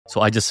So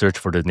I just search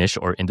for the niche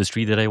or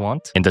industry that I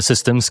want, and the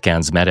system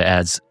scans meta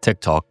ads,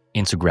 TikTok,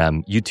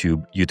 Instagram,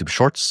 YouTube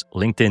Shorts,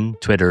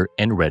 LinkedIn, Twitter,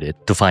 and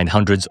Reddit to find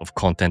hundreds of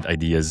content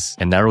ideas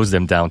and narrows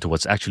them down to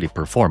what's actually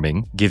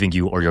performing, giving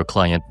you or your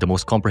client the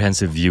most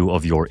comprehensive view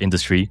of your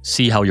industry,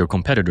 see how your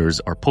competitors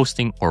are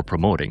posting or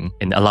promoting,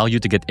 and allow you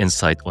to get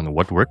insight on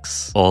what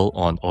works, all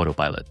on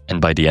autopilot.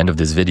 And by the end of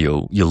this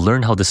video, you'll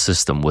learn how the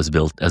system was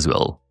built as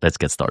well. Let's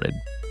get started.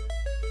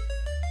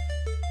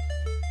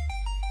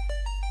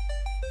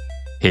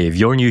 Hey, if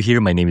you're new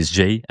here, my name is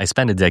Jay. I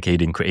spent a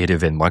decade in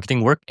creative and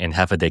marketing work and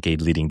half a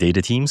decade leading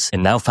data teams,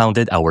 and now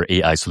founded our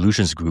AI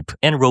Solutions Group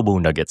and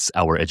RoboNuggets,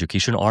 our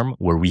education arm,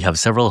 where we have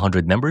several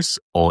hundred members,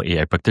 all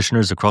AI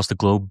practitioners across the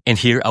globe. And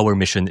here, our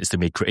mission is to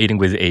make creating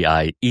with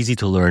AI easy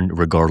to learn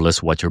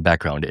regardless what your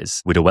background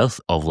is, with a wealth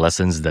of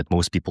lessons that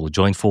most people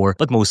join for,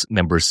 but most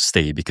members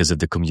stay because of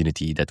the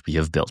community that we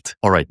have built.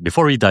 All right,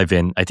 before we dive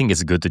in, I think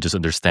it's good to just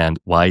understand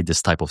why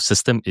this type of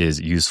system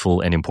is useful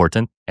and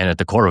important. And at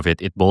the core of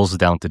it, it boils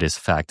down to this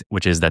fact,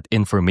 which is that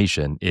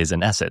information is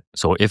an asset.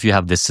 So if you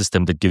have this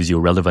system that gives you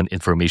relevant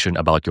information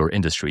about your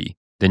industry,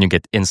 then you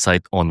get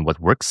insight on what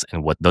works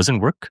and what doesn't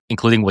work,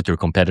 including what your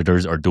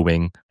competitors are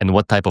doing and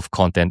what type of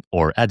content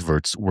or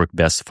adverts work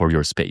best for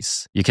your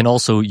space. You can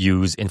also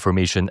use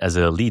information as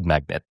a lead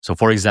magnet. So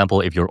for example,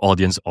 if your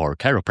audience are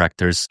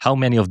chiropractors, how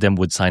many of them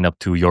would sign up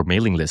to your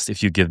mailing list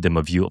if you give them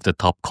a view of the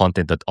top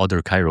content that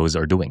other chiros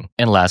are doing?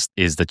 And last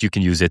is that you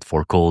can use it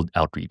for cold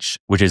outreach,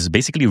 which is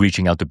basically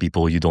reaching out to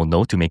people you don't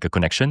know to make a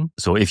connection.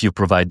 So if you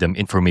provide them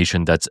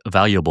information that's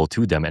valuable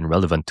to them and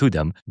relevant to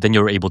them, then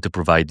you're able to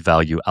provide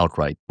value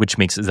outright, which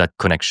makes that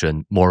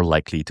connection more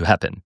likely to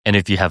happen. And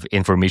if you have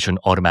information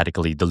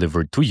automatically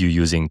delivered to you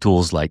using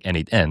tools like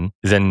n8n,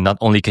 then not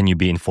only can you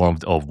be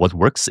informed of what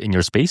works in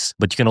your space,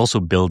 but you can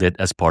also build it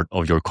as part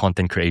of your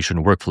content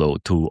creation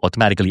workflow to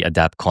automatically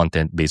adapt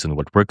content based on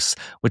what works,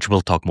 which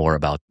we'll talk more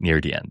about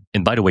near the end.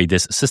 And by the way,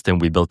 this system,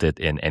 we built it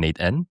in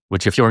n8n,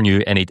 which if you're new,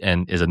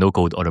 n8n is a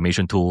no-code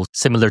automation tool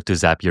similar to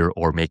Zapier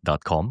or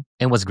Make.com.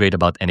 And what's great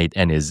about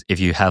n8n is if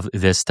you have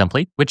this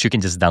template, which you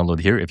can just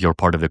download here if you're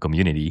part of the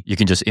community, you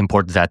can just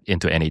import that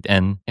into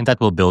n8n and that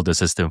will build the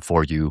system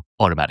for you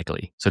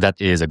automatically. So that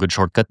is a good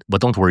shortcut, but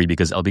don't worry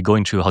because I'll be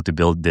going through how to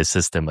build this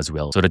system as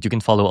well so that you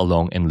can follow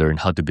along and learn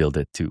how to build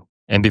it too.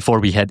 And before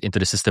we head into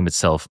the system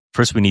itself,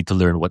 first we need to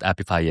learn what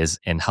Apify is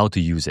and how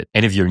to use it.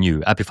 And if you're new,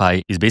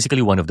 Apify is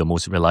basically one of the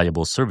most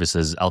reliable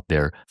services out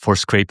there for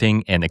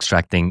scraping and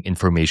extracting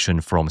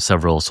information from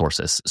several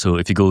sources. So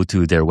if you go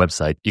to their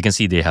website, you can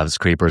see they have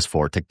scrapers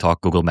for TikTok,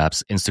 Google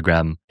Maps,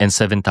 Instagram, and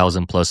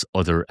 7,000 plus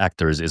other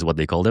actors is what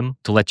they call them,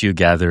 to let you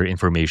gather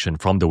information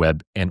from the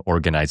web and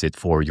organize it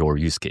for your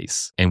use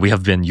case. And we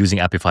have been using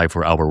Apify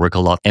for our work a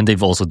lot, and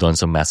they've also done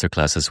some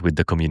masterclasses with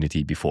the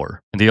community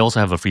before. And they also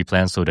have a free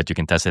plan so that you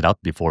can test it out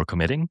before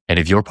committing. And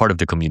if you're part of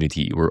the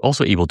community, we're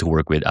also able to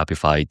work with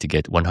Apify to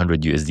get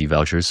 100 USD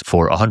vouchers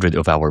for 100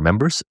 of our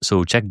members.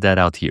 So check that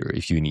out here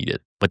if you need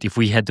it. But if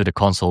we head to the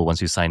console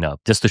once you sign up,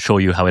 just to show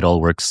you how it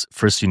all works,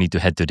 first you need to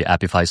head to the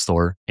Apify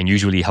store. And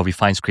usually how we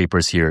find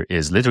scrapers here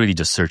is literally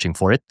just searching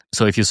for it.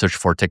 So if you search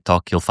for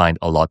TikTok, you'll find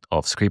a lot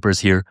of scrapers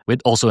here with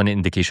also an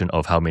indication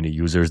of how many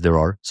users there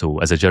are. So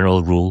as a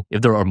general rule,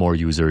 if there are more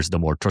users, the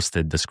more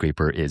trusted the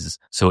scraper is.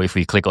 So if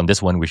we click on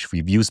this one, which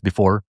we've used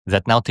before,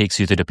 that now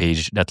takes you to the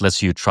page that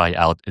lets you try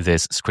out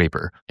this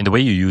scraper. And the way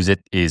you use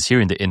it is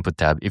here in the input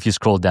tab. If you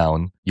scroll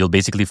down, you'll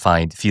basically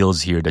find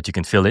fields here that you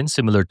can fill in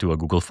similar to a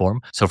Google form.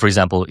 So for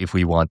example, if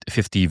we want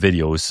 50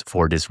 videos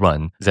for this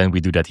run, then we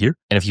do that here.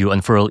 And if you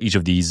unfurl each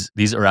of these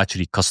are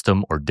actually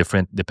custom or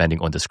different depending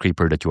on the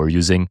scraper that you are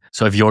using.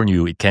 So if you're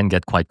new, it can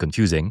get quite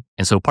confusing.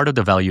 And so part of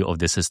the value of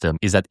this system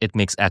is that it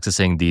makes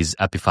accessing these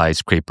Apify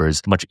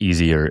scrapers much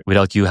easier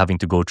without you having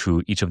to go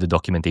through each of the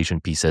documentation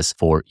pieces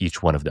for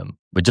each one of them.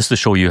 But just to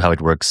show you how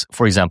it works,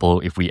 for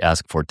example, if we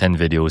ask for 10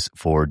 videos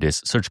for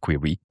this search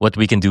query, what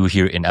we can do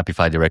here in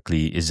Apify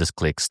directly is just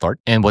click start.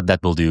 And what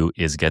that will do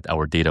is get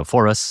our data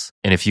for us.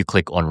 And if you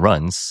click on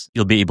runs,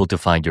 you'll be able to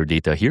find your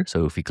data here.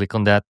 So if we click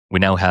on that, we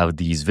now have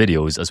these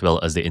videos as well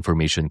as the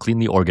information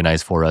cleanly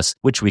organized for us,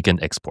 which we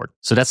can export.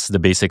 So that's the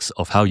basics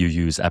of how you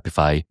use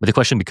Apify. But the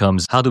question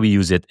becomes, how do we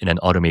use it in an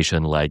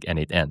automation like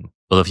n8n?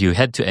 Well, if you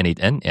head to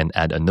n8n and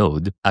add a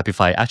node,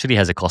 Apify actually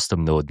has a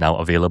custom node now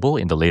available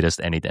in the latest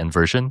n8n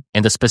version.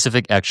 And the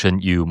specific action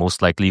you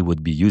most likely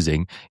would be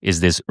using is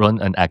this run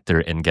an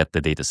actor and get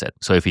the dataset.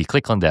 So if we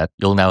click on that,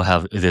 you'll now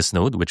have this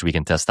node, which we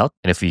can test out.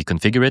 And if we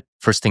configure it,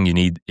 first thing you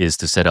need is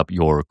to set up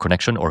your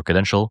connection or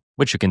credential,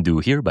 which you can do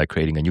here by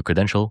creating a new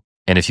credential.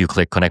 And if you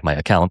click connect my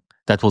account,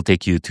 that will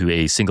take you to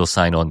a single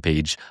sign-on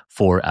page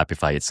for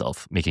Apify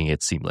itself, making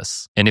it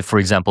seamless. And if, for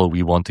example,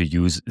 we want to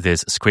use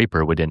this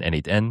scraper within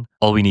n8n,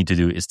 all we need to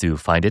do is to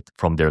find it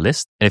from their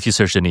list. And if you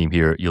search the name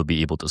here, you'll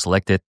be able to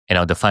select it. And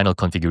now the final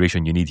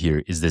configuration you need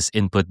here is this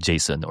input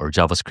JSON or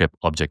JavaScript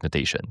object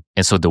notation.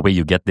 And so the way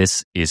you get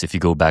this is if you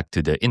go back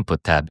to the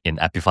input tab in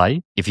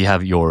Apify, if you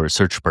have your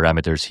search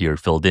parameters here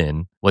filled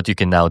in, what you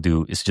can now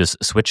do is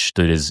just switch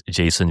to this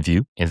JSON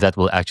view, and that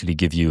will actually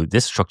give you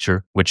this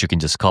structure, which you can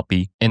just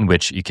copy, in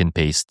which you can paste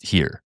paste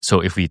here. So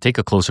if we take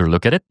a closer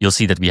look at it, you'll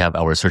see that we have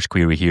our search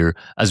query here,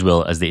 as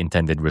well as the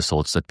intended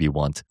results that we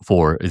want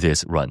for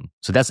this run.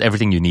 So that's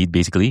everything you need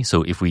basically. So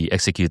if we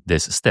execute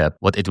this step,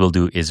 what it will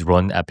do is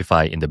run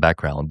Apify in the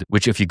background,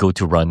 which if you go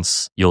to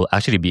runs, you'll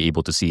actually be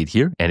able to see it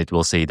here, and it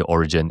will say the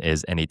origin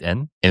is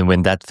n8n. And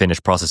when that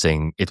finished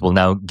processing, it will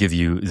now give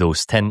you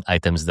those 10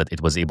 items that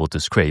it was able to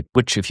scrape,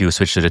 which if you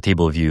switch to the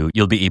table view,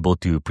 you'll be able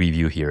to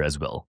preview here as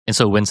well. And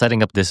so when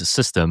setting up this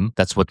system,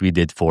 that's what we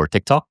did for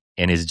TikTok.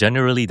 And is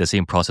generally the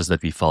same process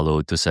that we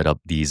followed to set up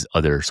these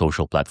other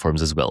social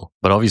platforms as well.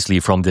 But obviously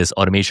from this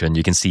automation,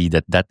 you can see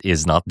that that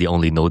is not the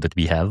only node that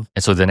we have.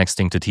 And so the next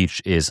thing to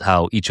teach is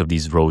how each of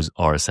these rows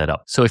are set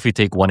up. So if we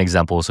take one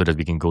example so that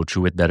we can go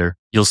through it better,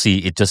 you'll see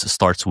it just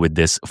starts with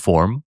this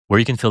form where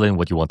you can fill in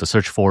what you want to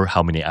search for,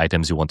 how many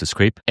items you want to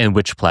scrape, and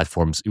which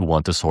platforms you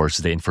want to source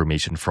the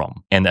information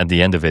from. And at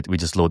the end of it, we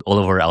just load all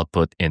of our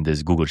output in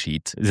this Google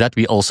Sheet that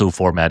we also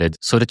formatted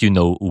so that you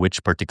know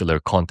which particular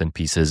content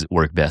pieces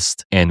work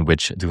best and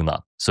which do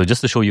not. So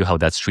just to show you how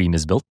that stream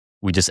is built,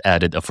 we just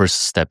added a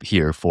first step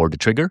here for the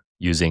trigger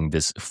using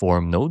this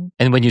form node.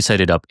 And when you set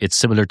it up, it's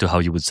similar to how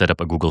you would set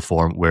up a Google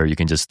form where you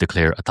can just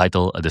declare a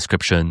title, a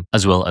description,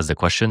 as well as the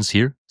questions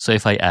here. So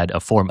if I add a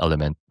form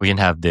element, we can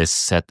have this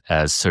set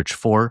as search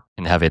for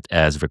and have it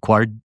as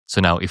required.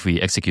 So now if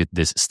we execute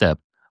this step,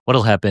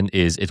 what'll happen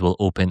is it will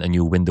open a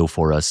new window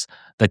for us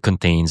that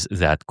contains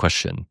that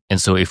question.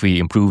 And so if we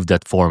improve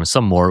that form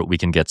some more, we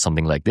can get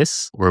something like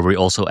this, where we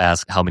also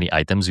ask how many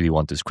items we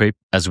want to scrape,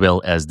 as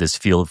well as this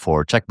field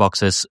for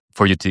checkboxes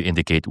for you to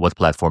indicate what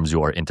platforms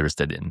you are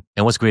interested in.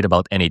 And what's great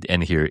about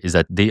n8n here is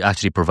that they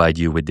actually provide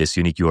you with this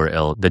unique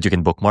URL that you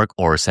can bookmark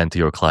or send to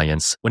your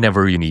clients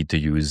whenever you need to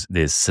use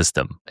this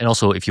system. And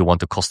also, if you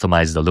want to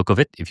customize the look of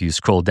it, if you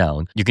scroll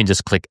down, you can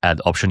just click add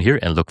option here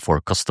and look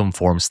for custom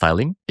form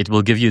styling. It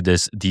will give you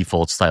this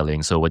default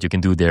styling. So what you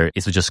can do there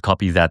is to just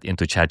copy that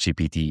into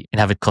ChatGPT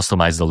and have it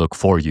customize the look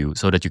for you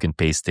so that you can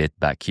paste it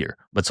back here.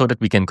 But so that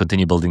we can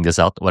continue building this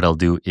out, what I'll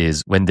do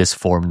is when this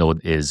form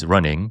node is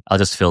running, I'll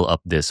just fill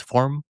up this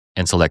form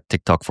and select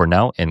TikTok for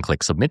now and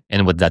click submit.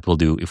 And what that will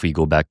do if we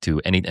go back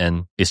to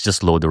n8n is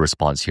just load the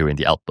response here in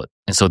the output.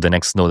 And so the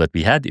next node that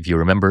we had, if you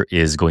remember,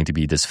 is going to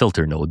be this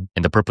filter node.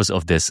 And the purpose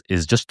of this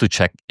is just to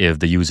check if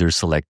the user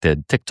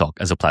selected TikTok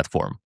as a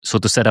platform. So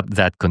to set up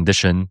that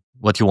condition,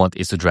 what you want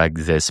is to drag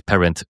this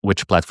parent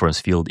which platforms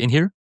field in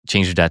here,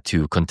 change that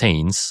to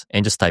contains,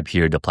 and just type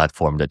here the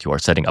platform that you are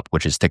setting up,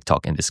 which is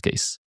TikTok in this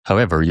case.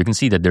 However, you can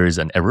see that there is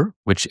an error,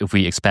 which if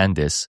we expand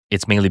this,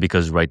 it's mainly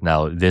because right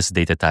now this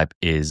data type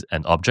is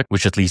an object,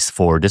 which at least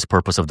for this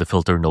purpose of the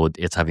filter node,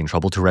 it's having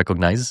trouble to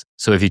recognize.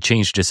 So if you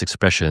change this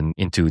expression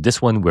into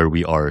this one where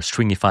we are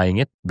stringifying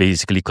it,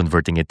 basically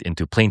converting it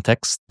into plain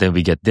text, then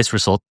we get this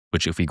result,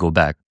 which if we go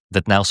back,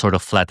 that now sort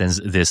of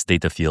flattens this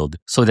data field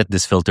so that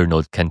this filter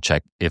node can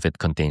check if it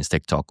contains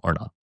TikTok or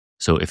not.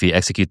 So if we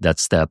execute that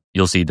step,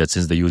 you'll see that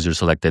since the user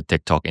selected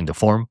TikTok in the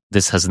form,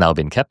 this has now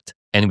been kept.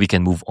 And we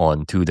can move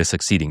on to the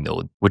succeeding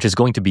node, which is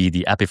going to be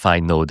the Apify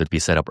node that we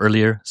set up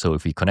earlier. So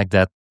if we connect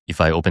that, if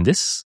I open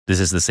this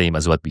is the same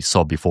as what we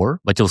saw before,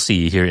 but you'll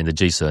see here in the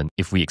JSON,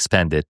 if we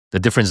expand it, the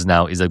difference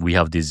now is that we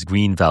have these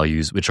green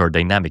values, which are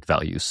dynamic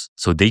values.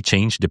 So they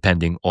change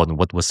depending on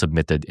what was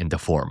submitted in the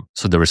form.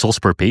 So the results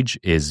per page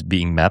is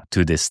being mapped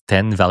to this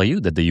 10 value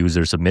that the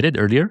user submitted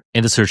earlier,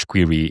 and the search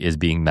query is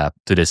being mapped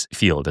to this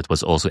field that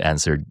was also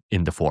answered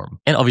in the form.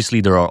 And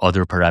obviously, there are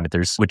other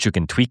parameters which you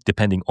can tweak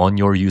depending on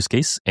your use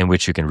case and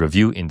which you can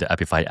review in the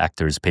Apify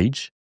Actors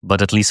page.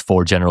 But at least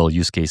for general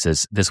use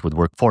cases, this would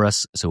work for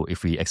us. So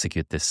if we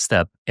execute this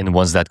step, and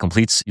once that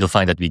completes, you'll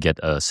find that we get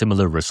a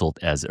similar result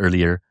as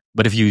earlier.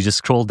 But if you just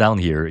scroll down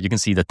here, you can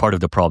see that part of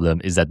the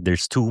problem is that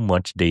there's too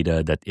much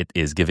data that it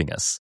is giving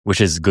us, which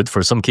is good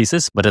for some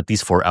cases, but at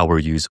least for our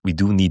use, we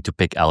do need to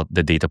pick out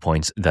the data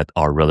points that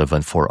are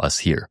relevant for us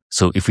here.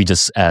 So if we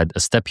just add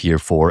a step here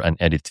for an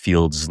edit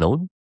fields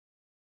node,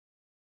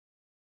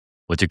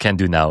 what you can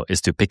do now is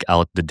to pick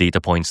out the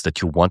data points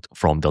that you want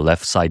from the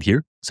left side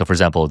here. So for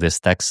example, this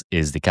text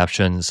is the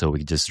caption, so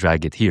we just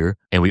drag it here.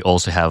 And we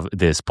also have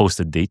this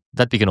posted date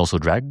that we can also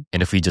drag.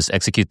 And if we just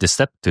execute this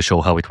step to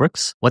show how it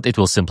works, what it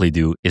will simply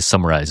do is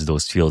summarize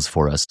those fields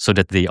for us so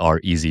that they are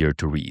easier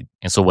to read.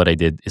 And so what I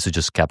did is to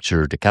just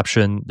capture the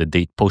caption, the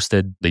date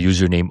posted, the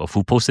username of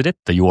who posted it,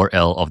 the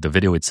URL of the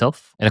video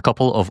itself, and a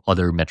couple of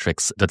other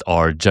metrics that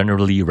are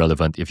generally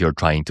relevant if you're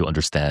trying to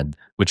understand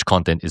which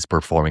content is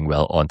performing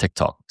well on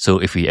TikTok. So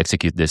if we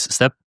execute this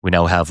step, we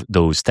now have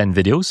those 10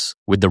 videos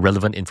with the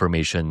relevant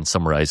information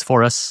summarized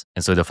for us.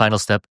 And so the final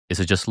step is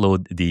to just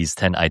load these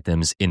 10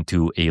 items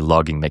into a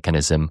logging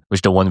mechanism,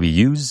 which the one we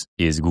use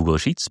is Google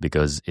Sheets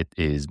because it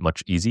is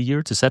much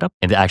easier to set up.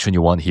 And the action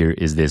you want here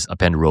is this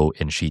append row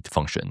in sheet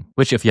function,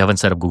 which if you haven't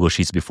set up Google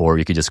Sheets before,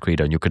 you can just create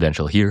a new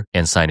credential here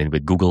and sign in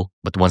with Google.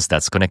 But once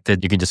that's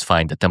connected, you can just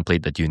find the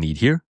template that you need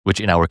here,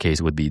 which in our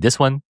case would be this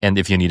one. And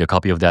if you need a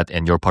copy of that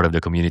and you're part of the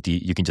community,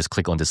 you can just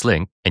click on this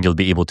link and you'll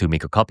be able to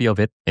make a copy of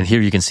it. And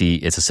here you can see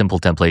it's a simple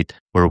template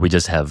where we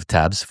just have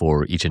tabs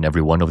for each and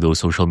every one of those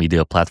social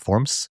media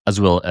platforms,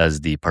 as well as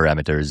the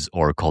parameters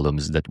or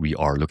columns that we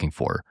are looking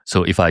for.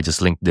 So if I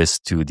just link this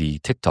to the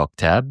TikTok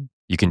tab,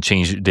 you can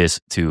change this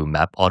to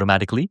map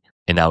automatically.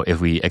 And now if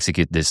we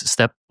execute this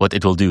step, what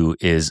it will do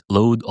is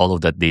load all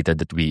of that data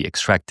that we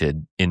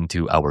extracted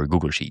into our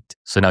Google Sheet.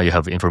 So now you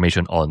have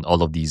information on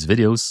all of these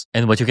videos.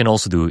 And what you can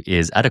also do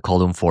is add a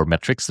column for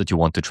metrics that you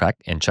want to track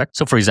and check.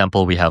 So for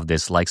example, we have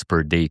this likes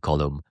per day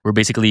column, where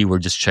basically we're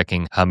just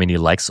checking how many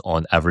likes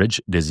on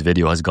average this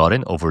video has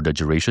gotten over the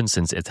duration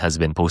since it has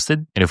been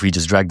posted. And if we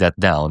just drag that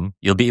down,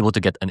 you'll be able to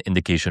get an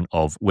indication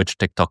of which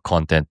TikTok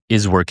content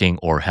is working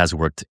or has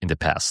worked in the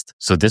past.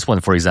 So this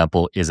one, for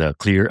example, is a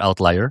clear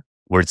outlier,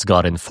 where it's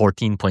gotten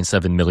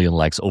 14.7 million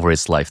likes over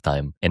its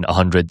lifetime and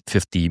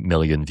 150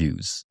 million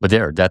views. But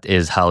that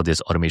is how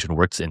this automation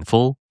works in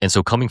full. And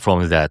so coming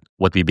from that,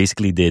 what we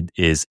basically did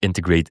is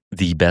integrate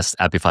the best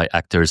Apify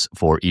actors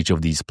for each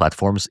of these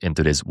platforms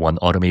into this one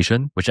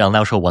automation, which I'll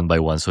now show one by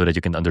one so that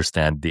you can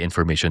understand the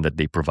information that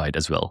they provide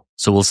as well.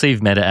 So we'll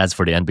save meta ads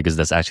for the end because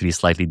that's actually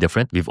slightly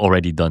different. We've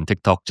already done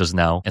TikTok just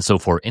now. And so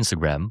for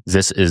Instagram,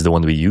 this is the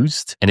one we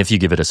used. And if you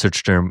give it a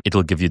search term, it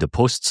will give you the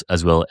posts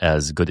as well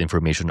as good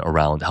information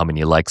around how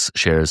many likes,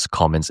 shares,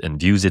 comments, and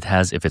views it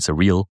has if it's a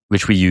reel,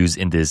 which we use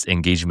in this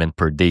engagement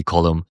per day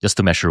column just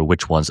to measure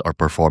which ones are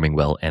performing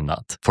well and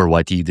not. For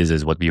YT, this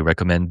is what we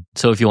recommend.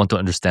 So if you want to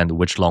understand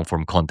which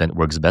long-form content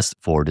works best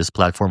for this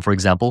platform, for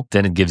example,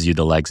 then it gives you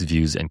the likes,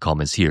 views, and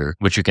comments here,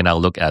 which you can now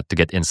look at to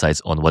get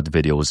insights on what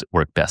videos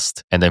work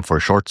best. And then for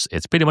shorts,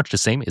 it's pretty much the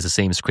same. It's the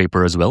same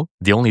scraper as well.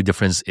 The only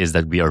difference is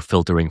that we are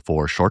filtering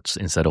for shorts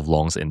instead of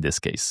longs in this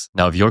case.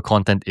 Now, if your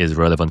content is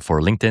relevant for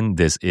LinkedIn,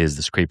 this is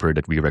the scraper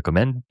that we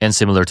recommend. And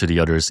similar to the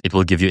others, it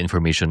will give you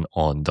information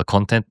on the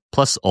content,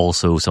 plus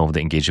also some of the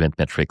engagement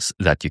metrics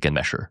that you can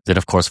measure. Then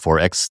of course for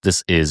X,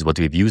 this is what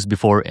we've used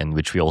before and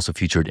which we also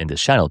featured in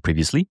this channel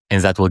previously.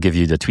 And that will give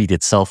you the tweet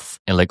itself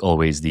and like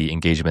always the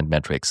engagement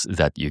metrics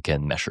that you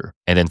can measure.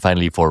 And then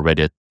finally for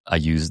Reddit, I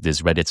use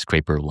this Reddit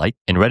Scraper Lite.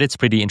 And Reddit's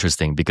pretty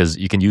interesting because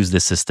you can use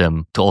this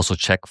system to also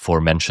check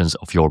for mentions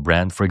of your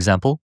brand, for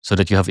example, so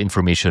that you have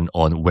information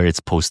on where it's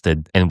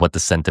posted and what the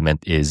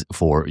sentiment is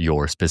for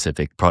your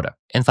specific product.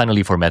 And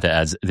finally, for meta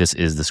ads, this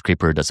is the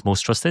scraper that's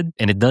most trusted.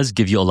 And it does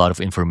give you a lot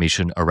of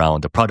information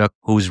around the product,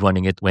 who's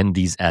running it, when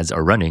these ads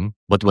are running.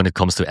 But when it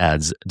comes to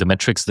ads, the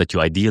metrics that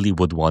you ideally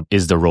would want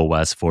is the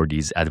ROAS for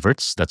these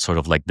adverts. That's sort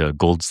of like the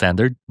gold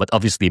standard. But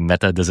obviously,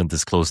 Meta doesn't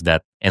disclose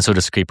that. And so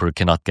the scraper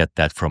cannot get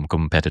that from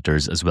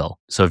competitors as well.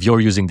 So if you're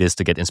using this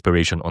to get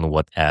inspiration on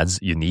what ads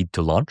you need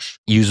to launch,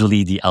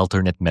 usually the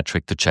alternate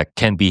metric to check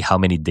can be how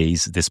many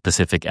days this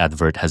specific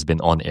advert has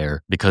been on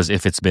air. Because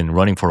if it's been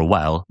running for a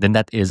while, then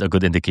that is a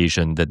good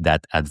indication that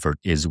that advert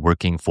is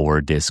working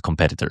for this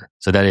competitor.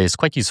 So that is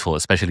quite useful,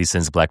 especially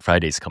since Black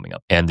Friday is coming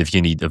up. And if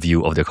you need a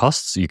view of the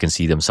costs, you can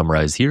see them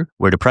summarized here,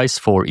 where the price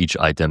for each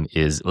item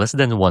is less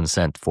than 1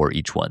 cent for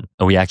each one.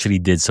 And we actually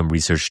did some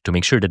research to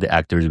make sure that the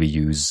actors we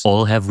use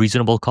all have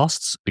reasonable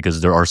costs, because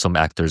there are some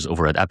actors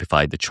over at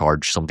Apify that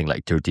charge something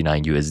like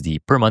 39 USD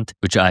per month,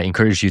 which I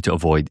encourage you to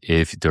avoid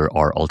if there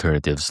are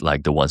alternatives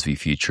like the ones we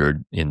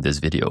featured in this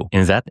video.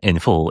 And that in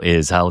full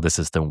is how the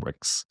system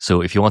works.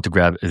 So if you want to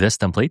grab this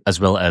template, as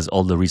well as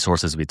all the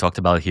resources we talked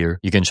about here,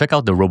 you can check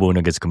out the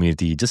RoboNuggets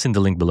community just in the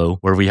link below,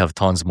 where we have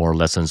tons more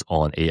lessons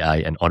on AI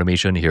and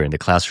automation here in the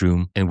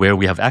classroom, and where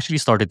we have actually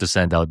started to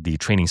send out the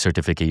training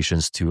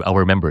certifications to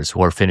our members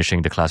who are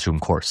finishing the classroom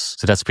course.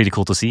 So that's pretty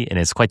cool to see, and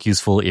it's quite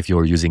useful if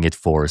you're using it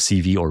for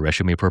CV or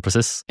resume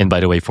purposes. And by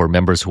the way, for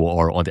members who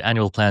are on the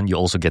annual plan, you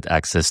also get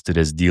access to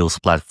this deals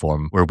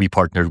platform where we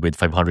partnered with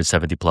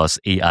 570 plus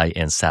AI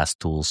and SaaS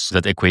tools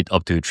that equate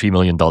up to $3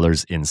 million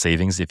in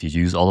savings if you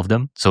use all of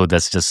them. So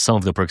that's just some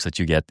of the perks that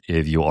you get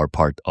if you are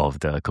part of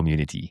the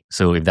community.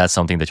 So if that's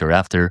something that you're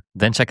after,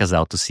 then check us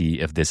out to see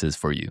if this is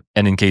for you.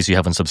 And in case you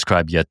haven't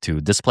subscribed yet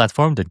to this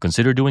platform, then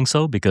consider doing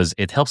so, because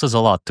it helps us a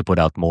lot to put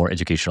out more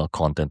educational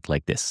content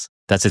like this.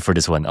 That's it for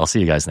this one. I'll see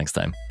you guys next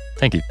time.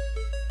 Thank you.